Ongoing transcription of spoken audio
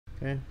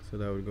Okay, so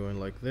that would go in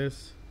like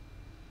this.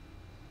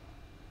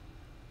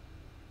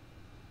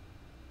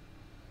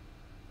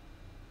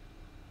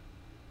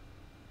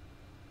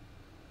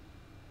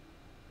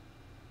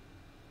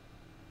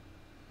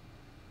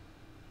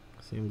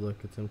 Seems like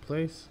it's in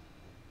place.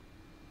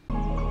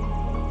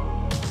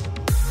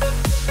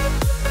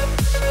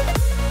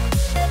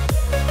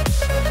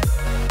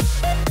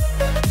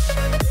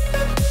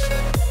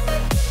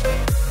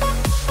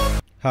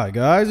 Hi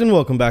guys, and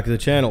welcome back to the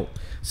channel.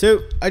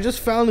 So I just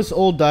found this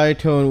old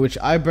diatone which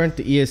I burnt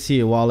the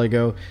ESC a while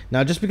ago.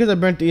 Now just because I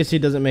burnt the ESC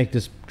doesn't make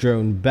this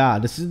drone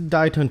bad. This is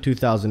diatone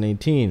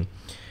 2018.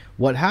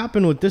 What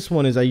happened with this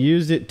one is I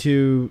used it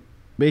to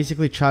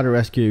basically try to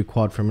rescue a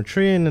quad from a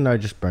tree, and then I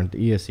just burnt the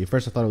ESC.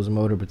 First I thought it was a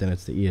motor, but then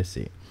it's the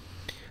ESC.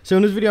 So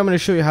in this video I'm going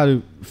to show you how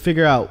to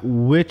figure out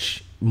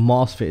which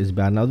MOSFET is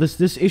bad. Now this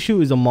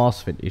issue is a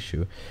MOSFET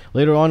issue.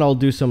 Later on I'll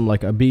do some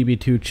like a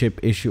BB2 chip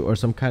issue or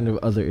some kind of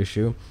other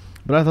issue,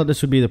 but I thought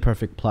this would be the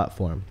perfect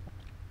platform.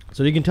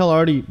 So you can tell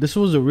already this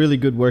was a really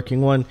good working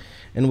one,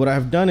 and what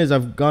I've done is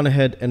I've gone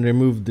ahead and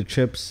removed the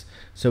chips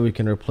so we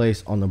can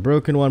replace on the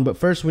broken one. But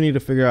first we need to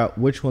figure out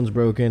which one's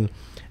broken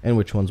and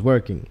which one's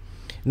working.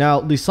 Now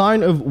the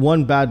sign of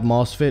one bad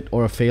MOSFET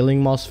or a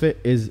failing MOSFET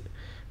is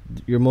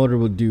your motor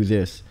will do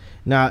this.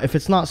 Now if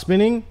it's not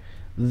spinning,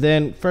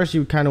 then first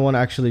you kind of want to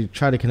actually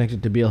try to connect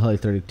it to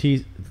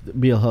BLHeli32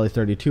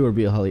 or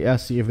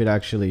BLHeli-S, see if it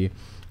actually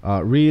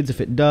reads. If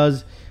it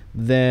does,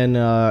 then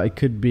it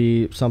could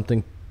be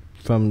something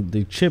from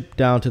the chip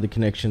down to the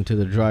connection to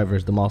the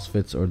drivers, the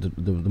MOSFETs or the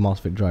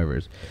MOSFET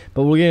drivers.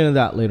 But we'll get into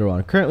that later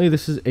on. Currently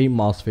this is a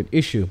MOSFET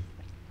issue,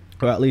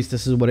 or at least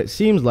this is what it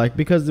seems like,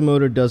 because the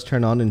motor does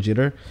turn on and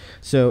jitter.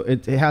 So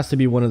it has to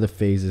be one of the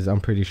phases.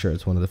 I'm pretty sure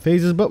it's one of the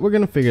phases, but we're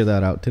going to figure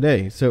that out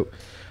today. So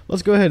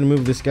let's go ahead and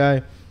move this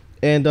guy,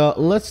 and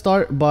let's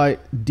start by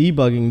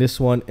debugging this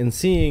one and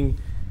seeing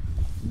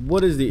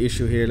what is the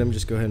issue here. Let me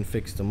just go ahead and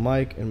fix the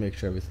mic and make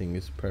sure everything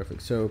is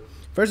perfect. So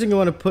first thing, you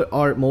want to put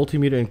our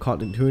multimeter in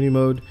continuity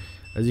mode.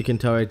 As you can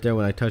tell right there,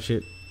 when I touch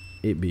it,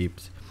 it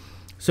beeps.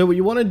 So what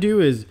you want to do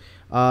is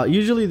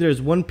usually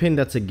there's one pin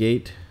that's a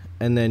gate,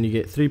 and then you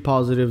get 3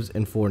 positives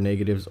and 4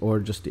 negatives, or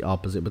just the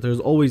opposite, but there's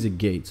always a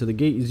gate. So the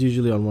gate is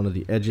usually on one of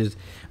the edges,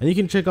 and you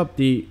can check up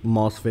the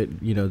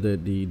MOSFET, you know,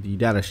 the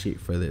data sheet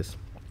for this.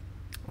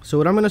 So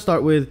what I'm going to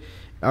start with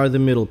are the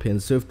middle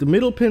pins. So if the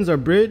middle pins are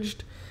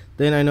bridged,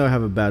 then I know I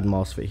have a bad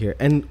MOSFET here.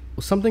 And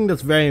something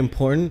that's very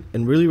important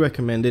and really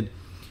recommended,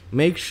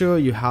 make sure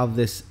you have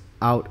this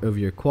out of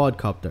your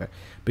quadcopter,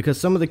 because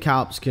some of the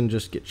caps can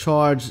just get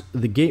charged,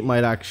 the gate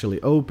might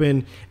actually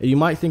open, and you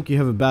might think you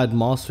have a bad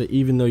MOSFET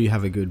even though you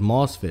have a good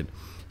MOSFET.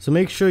 So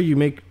make sure you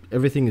make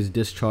everything is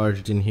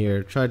discharged in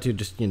here. Try to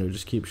just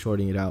keep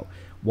shorting it out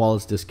while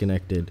it's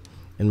disconnected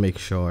and make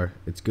sure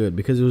it's good,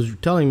 because it was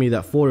telling me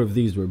that 4 of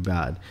these were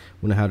bad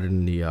when I had it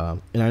in the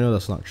and I know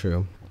that's not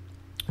true,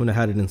 when I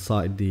had it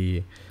inside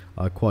the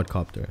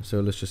quadcopter. So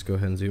let's just go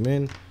ahead and zoom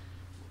in.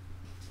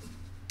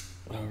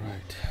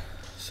 Alright,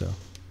 so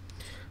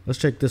let's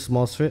check this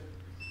MOSFET.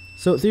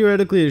 So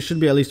theoretically it should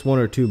be at least 1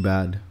 or 2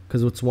 bad,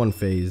 because it's one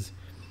phase.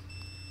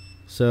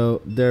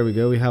 So there we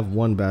go, we have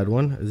one bad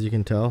one, as you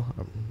can tell.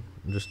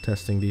 I'm just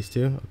testing these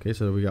two. Okay,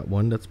 so we got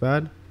one that's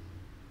bad.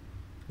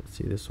 Let's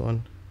see this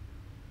one.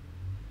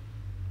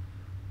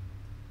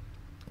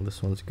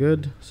 This one's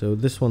good. So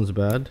this one's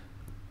bad.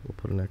 We'll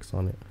put an X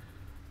on it.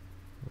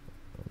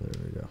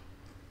 There we go.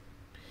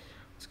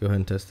 Let's go ahead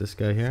and test this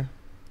guy here.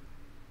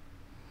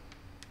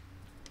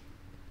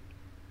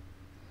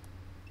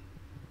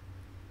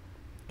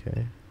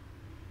 Okay.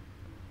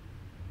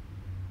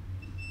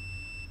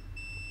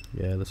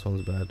 Yeah, this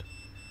one's bad.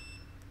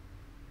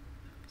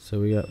 So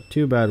we got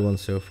 2 bad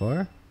ones so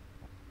far.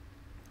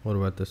 What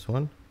about this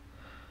one?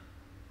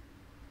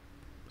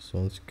 This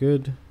one's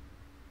good.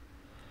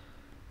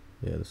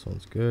 Yeah, this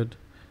one's good.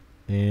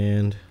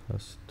 And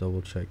let's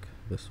double check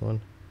this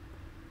one.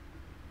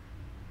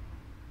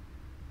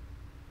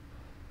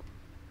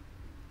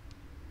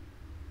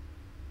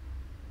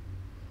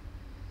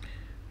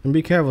 And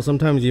be careful,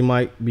 sometimes you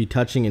might be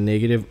touching a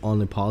negative on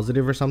the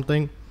positive or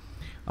something.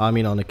 I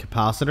mean on the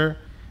capacitor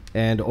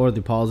or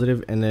the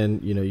positive, and then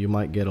you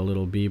might get a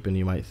little beep, and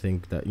you might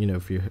think that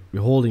if you're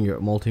holding your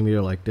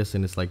multimeter like this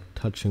and it's like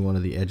touching one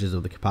of the edges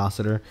of the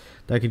capacitor,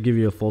 that could give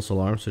you a false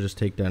alarm. So just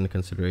take that into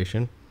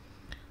consideration.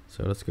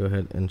 So let's go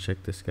ahead and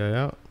check this guy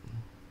out.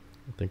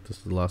 I think this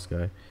is the last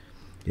guy.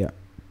 Yeah.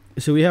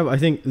 So we have, I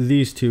think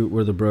these 2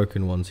 were the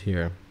broken ones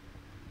here.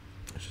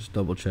 Let's just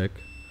double check.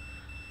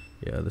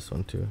 Yeah, this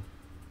one too.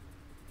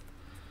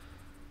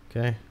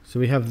 Okay, so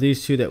we have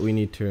these 2 that we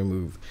need to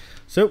remove.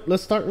 So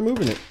let's start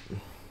removing it.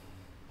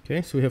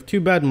 Okay, so we have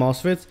 2 bad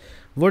MOSFETs.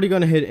 I've already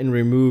gone ahead and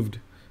removed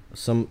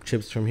some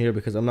chips from here,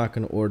 because I'm not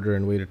going to order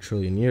and wait a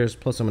trillion years.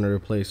 Plus I'm going to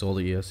replace all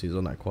the ESCs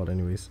on that quad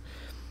anyways.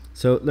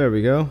 So there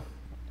we go.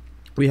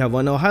 We have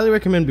one. Now I highly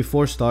recommend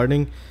before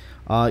starting,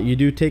 you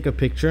do take a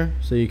picture,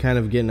 so you kind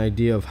of get an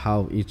idea of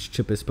how each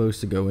chip is supposed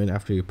to go in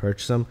after you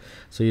purchase them,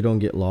 so you don't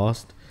get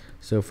lost.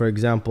 So for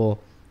example,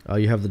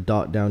 you have the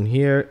dot down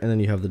here, and then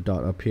you have the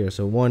dot up here.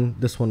 So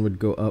this one would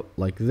go up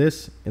like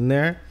this in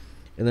there,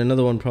 and then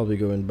another one probably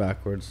go in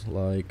backwards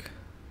like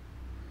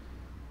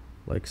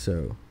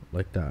so,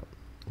 like that.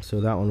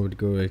 So that one would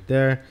go right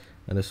there,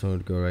 and this one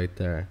would go right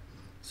there.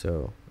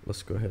 So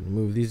let's go ahead and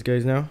move these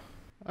guys now.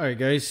 Alright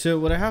guys, so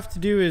what I have to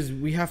do is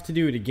we have to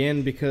do it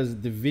again because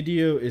the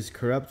video is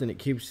corrupt and it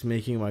keeps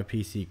making my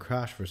PC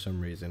crash for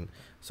some reason.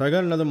 So I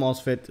got another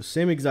MOSFET, the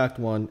same exact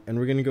one, and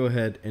we're going to go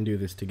ahead and do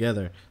this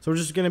together. So we're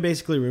just going to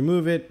basically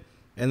remove it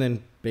and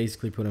then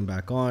basically put them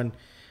back on.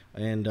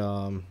 And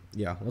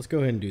yeah, let's go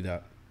ahead and do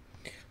that.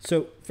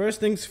 So first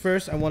things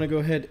first, I want to go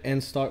ahead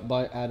and start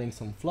by adding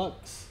some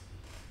flux.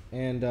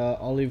 And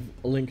I'll leave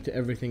a link to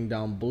everything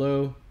down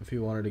below if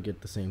you wanted to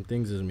get the same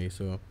things as me.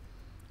 So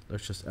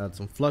let's just add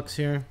some flux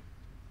here.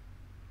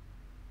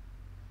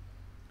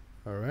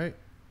 All right.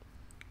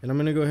 And I'm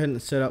going to go ahead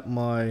and set up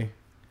my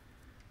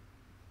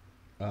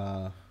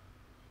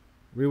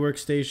rework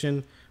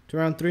station to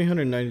around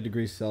 390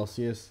 degrees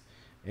Celsius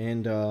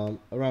and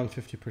around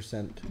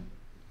 50%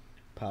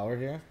 power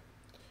here.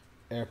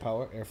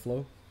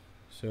 Airflow.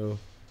 So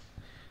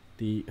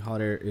the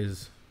hot air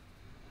is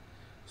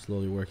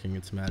slowly working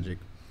its magic.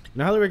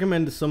 And I highly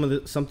recommend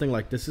something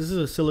like this. This is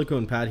a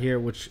silicone pad here,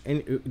 which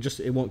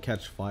it won't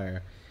catch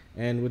fire,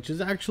 and which is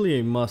actually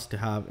a must to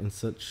have in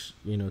such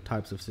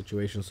types of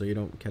situations, so you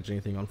don't catch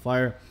anything on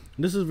fire.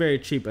 And this is very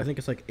cheap. I think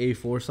it's like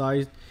A4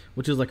 size,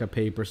 which is like a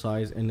paper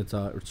size, and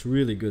it's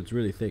really good. It's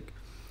really thick.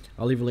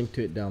 I'll leave a link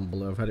to it down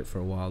below. I've had it for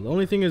a while. The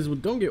only thing is,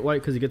 don't get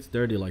white because it gets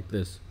dirty like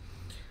this.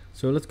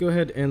 So let's go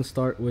ahead and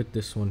start with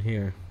this one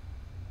here.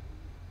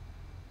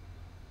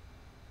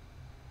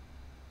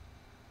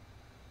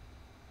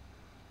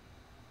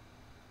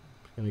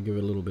 Gonna give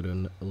it a little bit of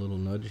a little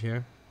nudge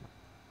here.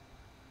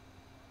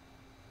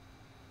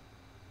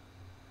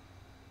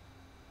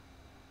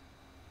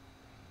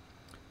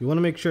 You want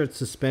to make sure it's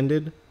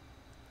suspended,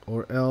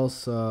 or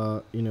else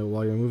while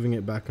you're moving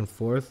it back and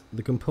forth,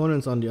 the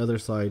components on the other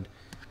side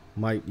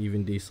might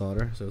even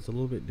desolder. So it's a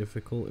little bit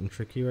difficult and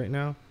tricky right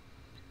now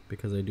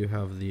because I do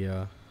have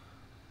the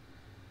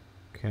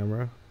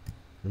camera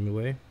in the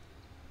way.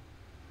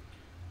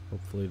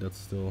 Hopefully that's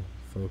still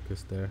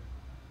focused there.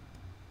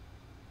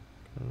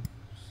 Okay.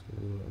 A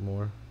little bit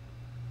more.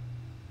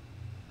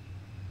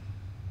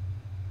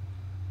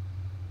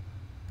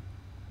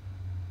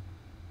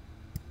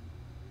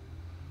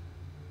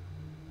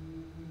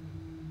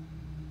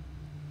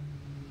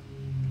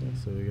 Okay,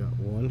 so we got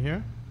one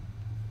here,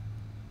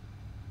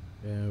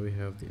 and we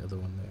have the other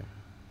one there.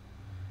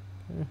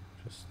 Okay,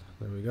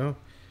 there we go.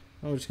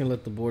 Now we're just gonna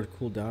let the board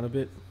cool down a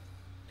bit.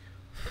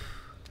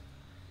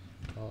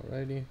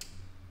 Alrighty,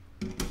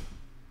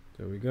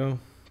 there we go.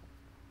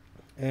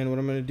 And what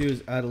I'm going to do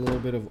is add a little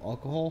bit of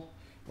alcohol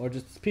or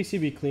just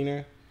PCB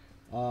cleaner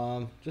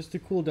just to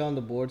cool down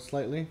the board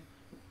slightly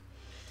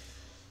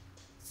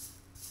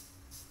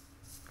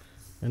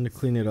and to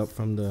clean it up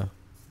from the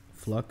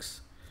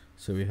flux,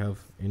 so we have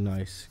a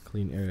nice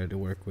clean area to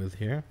work with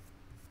here.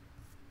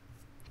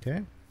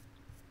 Okay,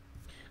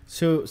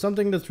 so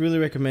something that's really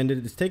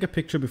recommended is take a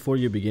picture before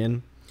you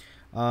begin,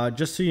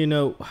 just so you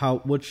know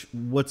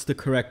what's the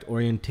correct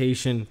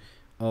orientation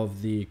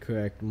of the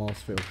correct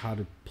MOSFET, of how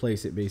to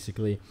place it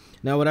basically.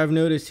 Now what I've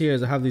noticed here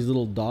is I have these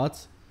little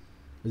dots.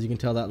 As you can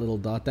tell, that little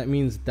dot, that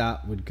means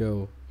that would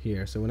go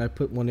here. So when I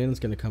put one in, it's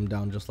going to come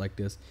down just like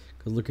this,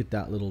 because look at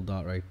that little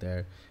dot right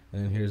there,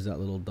 and then here's that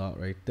little dot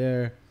right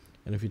there,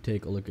 and if you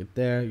take a look at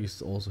there, you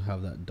also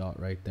have that dot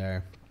right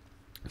there.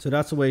 So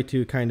that's a way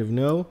to kind of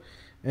know,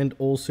 and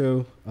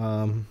also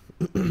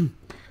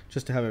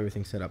just to have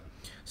everything set up.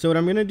 So what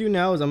I'm going to do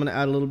now is I'm going to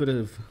add a little bit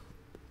of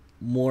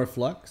more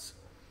flux,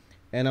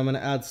 and I'm going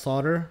to add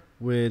solder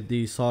with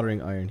the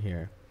soldering iron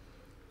here.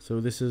 So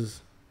this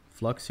is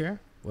flux here,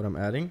 what I'm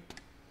adding.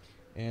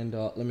 And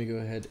let me go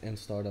ahead and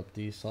start up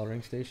the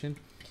soldering station.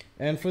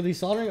 And for the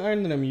soldering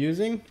iron that I'm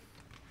using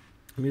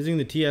the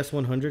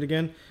TS100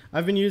 again.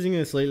 I've been using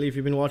this lately. If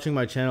you've been watching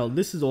my channel,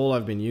 this is all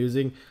I've been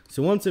using.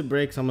 So once it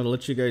breaks, I'm going to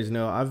let you guys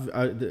know.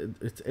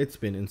 It's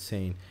been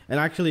insane. And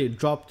actually it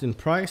dropped in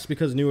price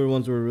because newer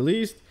ones were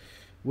released,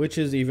 which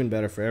is even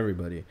better for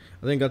everybody.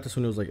 I think I got this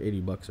one, it was like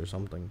 80 bucks or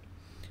something.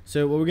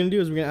 So what we're going to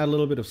do is we're going to add a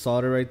little bit of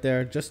solder right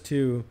there just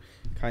to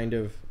kind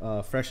of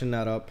freshen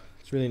that up.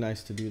 It's really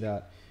nice to do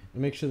that.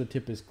 And make sure the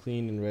tip is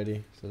clean and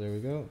ready. So there we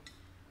go.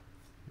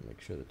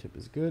 Make sure the tip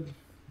is good.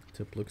 The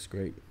tip looks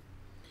great.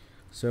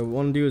 So what we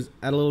want to do is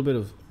add a little bit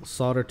of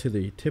solder to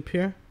the tip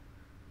here.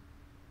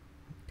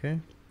 Okay,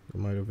 it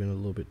might have been a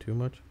little bit too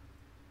much.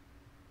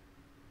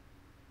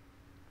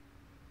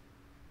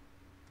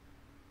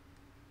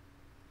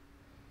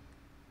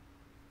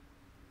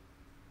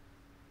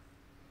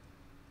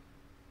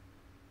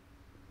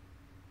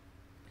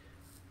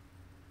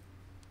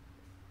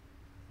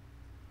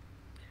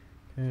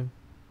 Okay.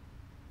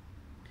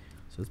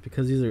 So it's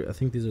because these are, I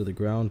think these are the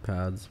ground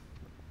pads.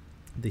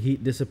 The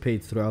heat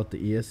dissipates throughout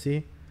the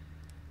ESC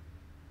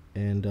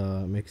and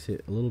makes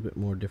it a little bit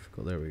more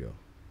difficult. There we go.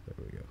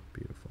 There we go.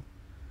 Beautiful.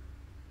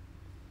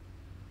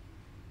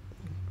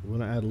 We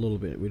want to add a little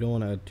bit. We don't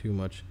want to add too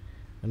much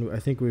And I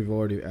think we've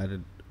already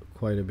added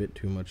quite a bit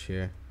too much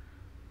here.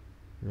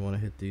 You want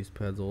to hit these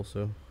pads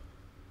also.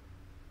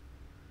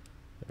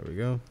 There we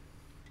go.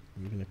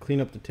 I'm going to clean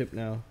up the tip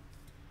now.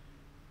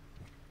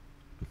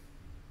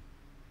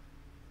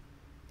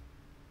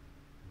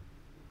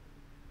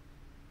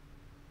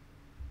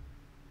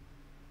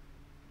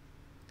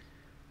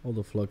 All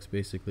the flux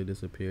basically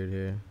disappeared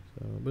here,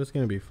 so, but it's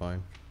going to be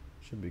fine.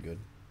 Should be good.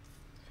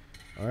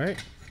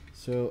 Alright,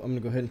 so I'm going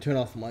to go ahead and turn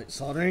off my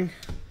soldering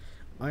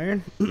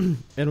iron. And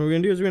what we're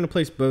going to do is we're going to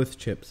place both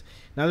chips.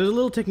 Now there's a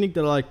little technique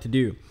that I like to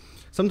do.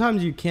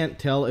 Sometimes you can't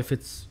tell if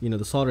it's, you know,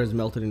 the solder is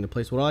melted into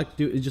place. What I like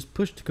to do is just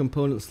push the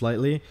component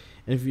slightly,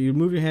 and if you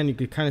move your hand, you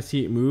can kind of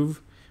see it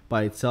move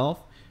by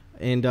itself,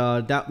 and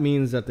that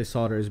means that the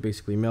solder is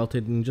basically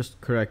melted, and just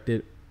correct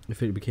it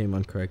if it became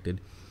uncorrected.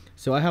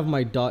 So I have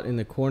my dot in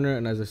the corner,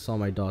 and as I saw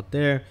my dot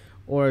there,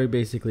 or I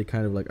basically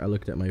kind of like I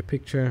looked at my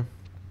picture.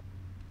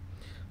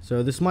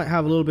 So this might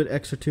have a little bit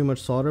extra too much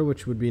solder,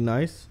 which would be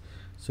nice,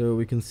 so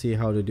we can see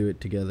how to do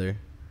it together.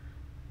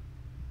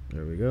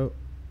 There we go.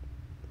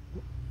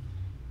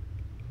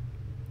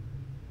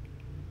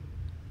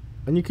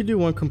 And you could do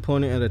one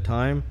component at a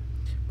time,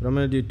 but I'm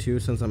going to do two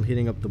since I'm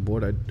heating up the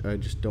board. I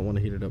just don't want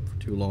to heat it up for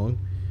too long,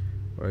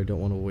 or I don't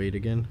want to wait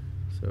again.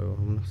 So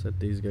I'm going to set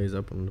these guys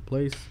up into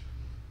place,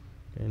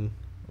 and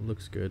it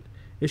looks good.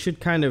 It should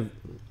kind of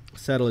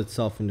settle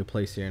itself into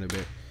place here in a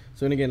bit.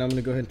 So and again, I'm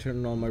going to go ahead and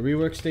turn on my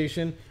rework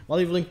station. I'll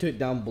leave a link to it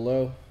down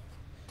below.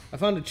 I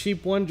found a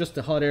cheap one, just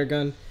a hot air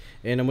gun,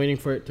 and I'm waiting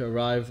for it to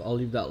arrive. I'll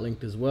leave that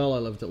linked as well. I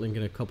left that link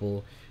in a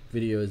couple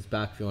videos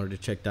back if you wanted to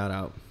check that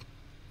out.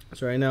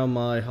 So right now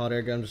my hot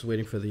air gun, I'm just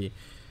waiting for the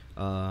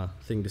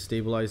thing to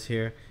stabilize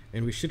here,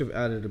 and we should have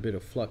added a bit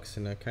of flux,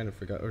 and I kind of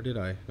forgot, or did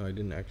I? No, I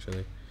didn't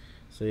actually.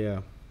 So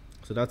yeah,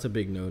 so that's a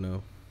big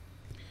no-no.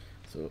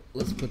 So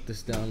let's put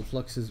this down.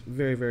 Flux is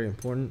very, very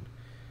important.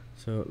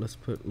 So let's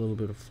put a little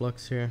bit of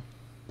flux here,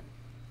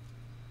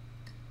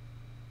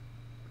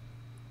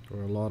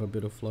 or a lot of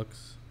bit of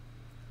flux.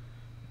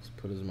 Let's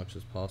put as much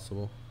as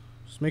possible.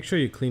 Just make sure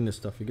you clean this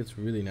stuff, it gets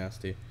really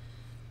nasty.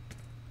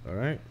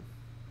 Alright,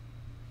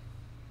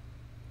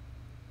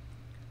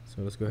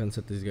 so let's go ahead and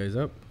set these guys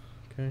up.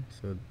 Okay,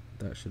 so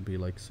that should be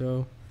like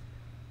so.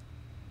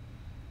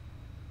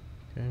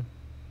 Okay,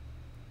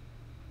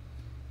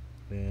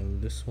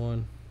 and this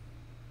one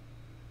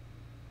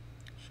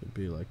should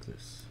be like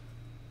this.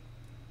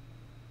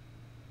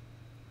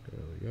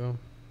 There we go.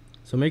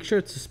 So make sure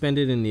it's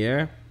suspended in the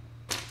air,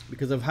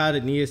 because I've had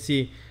an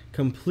ESC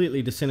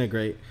completely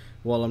disintegrate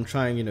while I'm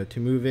trying, you know, to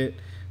move the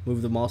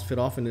MOSFET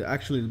off, and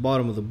actually the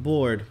bottom of the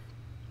board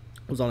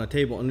was on a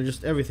table, and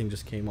just everything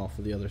just came off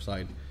of the other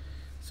side.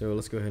 So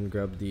let's go ahead and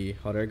grab the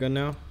hot air gun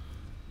now.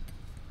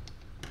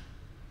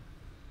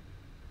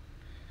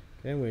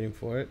 Okay, I'm waiting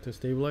for it to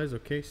stabilize.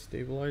 Okay,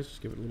 stabilize.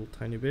 Just give it a little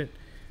tiny bit.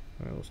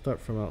 Alright, we'll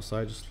start from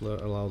outside. Just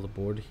allow the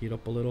board to heat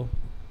up a little.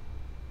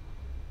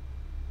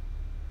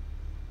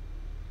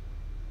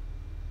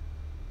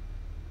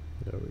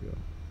 There we go.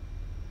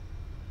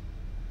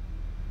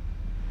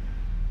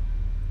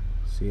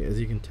 See, as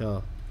you can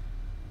tell,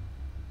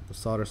 the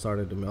solder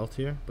started to melt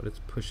here, but it's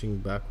pushing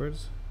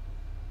backwards.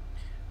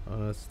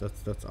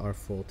 That's our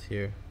fault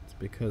here. It's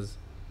because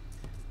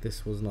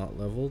this was not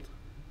leveled,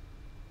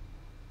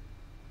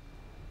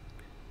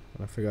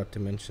 and I forgot to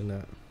mention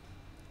that.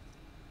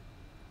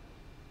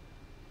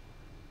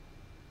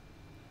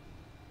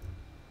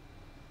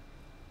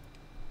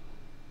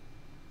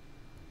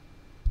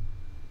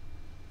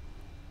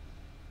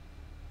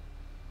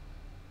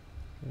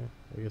 Yeah,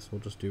 I guess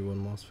we'll just do one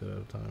MOSFET at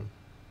a time.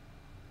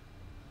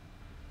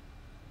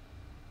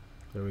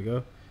 There we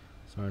go.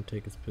 Starting to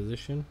take its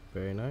position.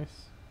 Very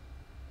nice.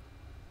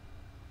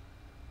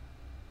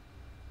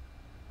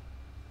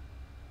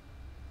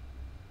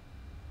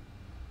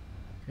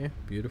 Okay,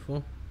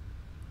 beautiful.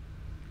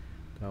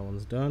 That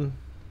one's done.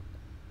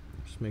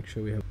 Just make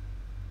sure we have.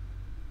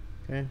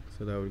 Okay,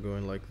 so that would go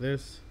in like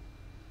this.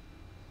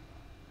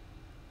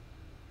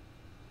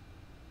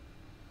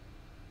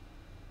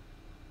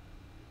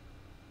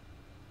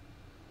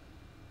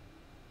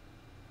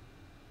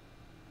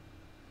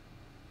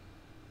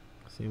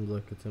 Seems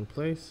like it's in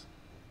place.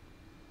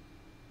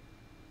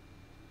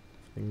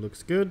 Everything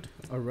looks good.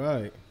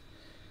 Alright.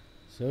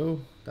 So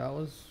that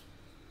was,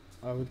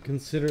 I would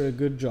consider, a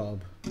good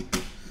job.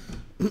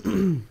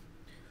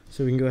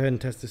 So we can go ahead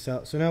and test this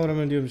out. So now what I'm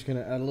going to do, I'm just going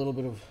to add a little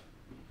bit of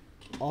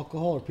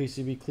alcohol or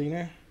PCB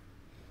cleaner.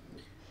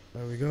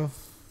 There we go.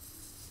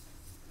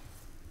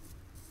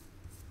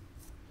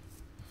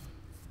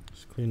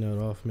 Just clean that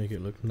off, make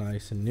it look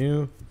nice and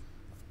new.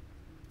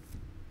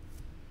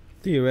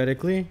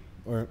 Theoretically,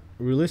 or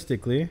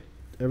realistically,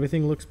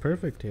 everything looks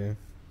perfect here.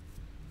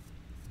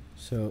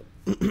 So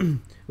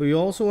what you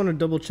also want to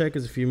double check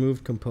is if you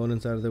moved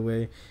components out of the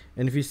way,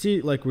 and if you see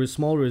like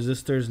small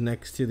resistors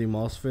next to the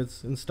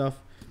MOSFETs and stuff,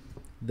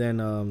 then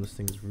this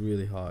thing is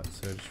really hot.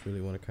 So I just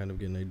really want to kind of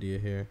get an idea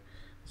here.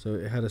 So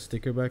it had a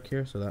sticker back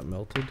here, so that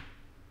melted.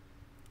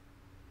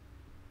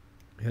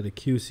 It had a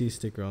QC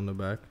sticker on the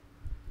back.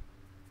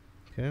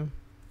 Okay.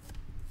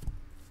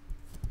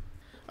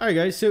 Alright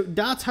guys, so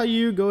that's how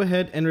you go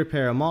ahead and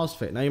repair a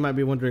MOSFET. Now you might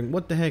be wondering,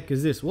 what the heck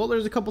is this? Well,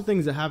 there's a couple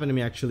things that happened to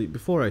me actually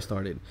before I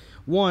started.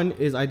 One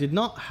is I did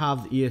not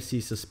have the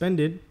ESC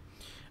suspended.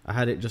 I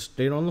had it just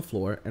stayed on the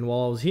floor, and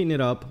while I was heating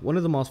it up, one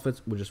of the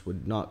MOSFETs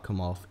would not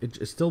come off.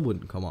 It still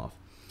wouldn't come off.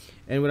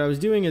 And what I was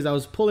doing is I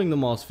was pulling the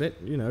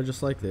MOSFET, you know,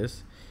 just like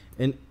this,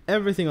 and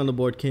everything on the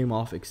board came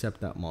off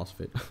except that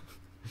MOSFET.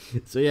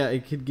 So yeah,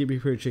 it could be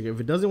pretty tricky. If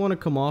it doesn't want to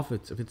come off,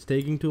 if it's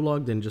taking too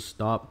long, then just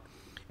stop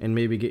and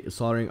maybe get your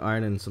soldering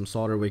iron and some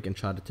solder wick and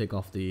try to take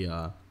off the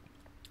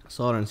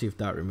solder and see if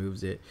that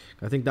removes it.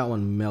 I think that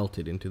one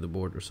melted into the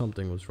board or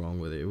something was wrong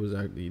with it. It was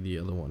actually the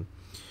other one.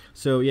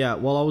 So yeah,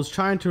 while I was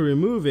trying to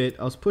remove it,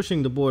 I was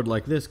pushing the board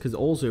like this because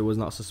also it was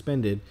not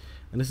suspended,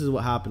 and this is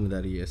what happened to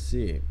that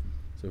ESC.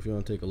 So if you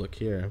want to take a look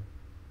here,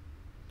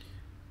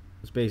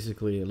 it's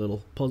basically a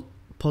little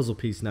puzzle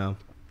piece now.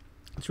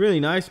 It's really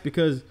nice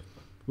because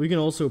we can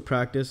also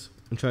practice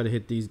and try to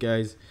hit these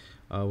guys.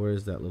 Where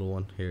is that little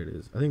one? Here it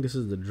is. I think this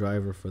is the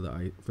driver for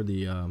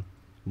the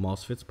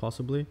MOSFETs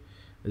possibly.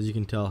 As you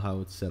can tell how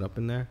it's set up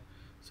in there.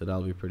 So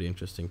that'll be pretty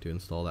interesting to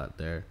install that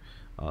there.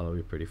 That'll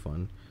be pretty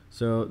fun.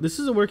 So this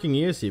is a working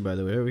ESC, by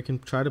the way. We can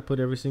try to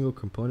put every single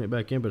component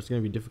back in, but it's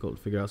going to be difficult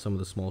to figure out some of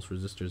the smallest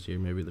resistors here.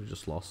 Maybe they're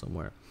just lost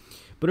somewhere.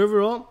 But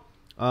overall,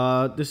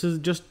 this is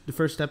just the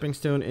first stepping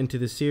stone into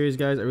this series,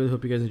 guys. I really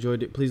hope you guys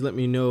enjoyed it. Please let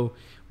me know,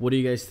 what do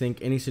you guys think?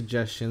 Any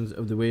suggestions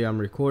of the way I'm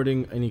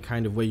recording? Any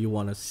kind of way you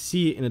want to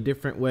see it in a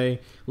different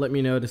way? Let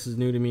me know. This is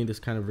new to me, this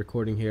kind of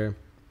recording here.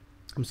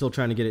 I'm still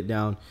trying to get it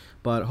down,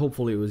 but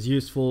hopefully it was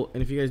useful.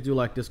 And if you guys do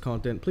like this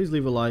content, please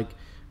leave a like.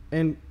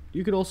 And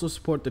you could also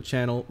support the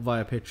channel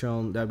via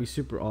Patreon. That'd be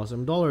super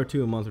awesome. $1 or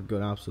 $2 a month would go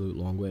an absolute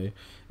long way.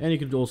 And you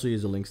could also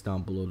use the links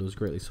down below. Those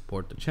greatly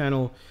support the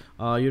channel.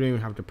 You don't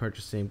even have to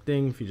purchase the same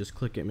thing. If you just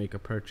click it, make a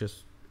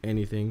purchase,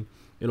 anything,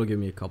 it'll give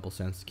me a couple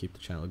cents to keep the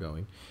channel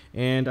going.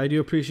 And I do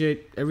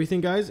appreciate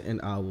everything, guys,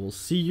 and I will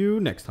see you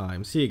next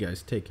time. See you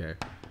guys. Take care.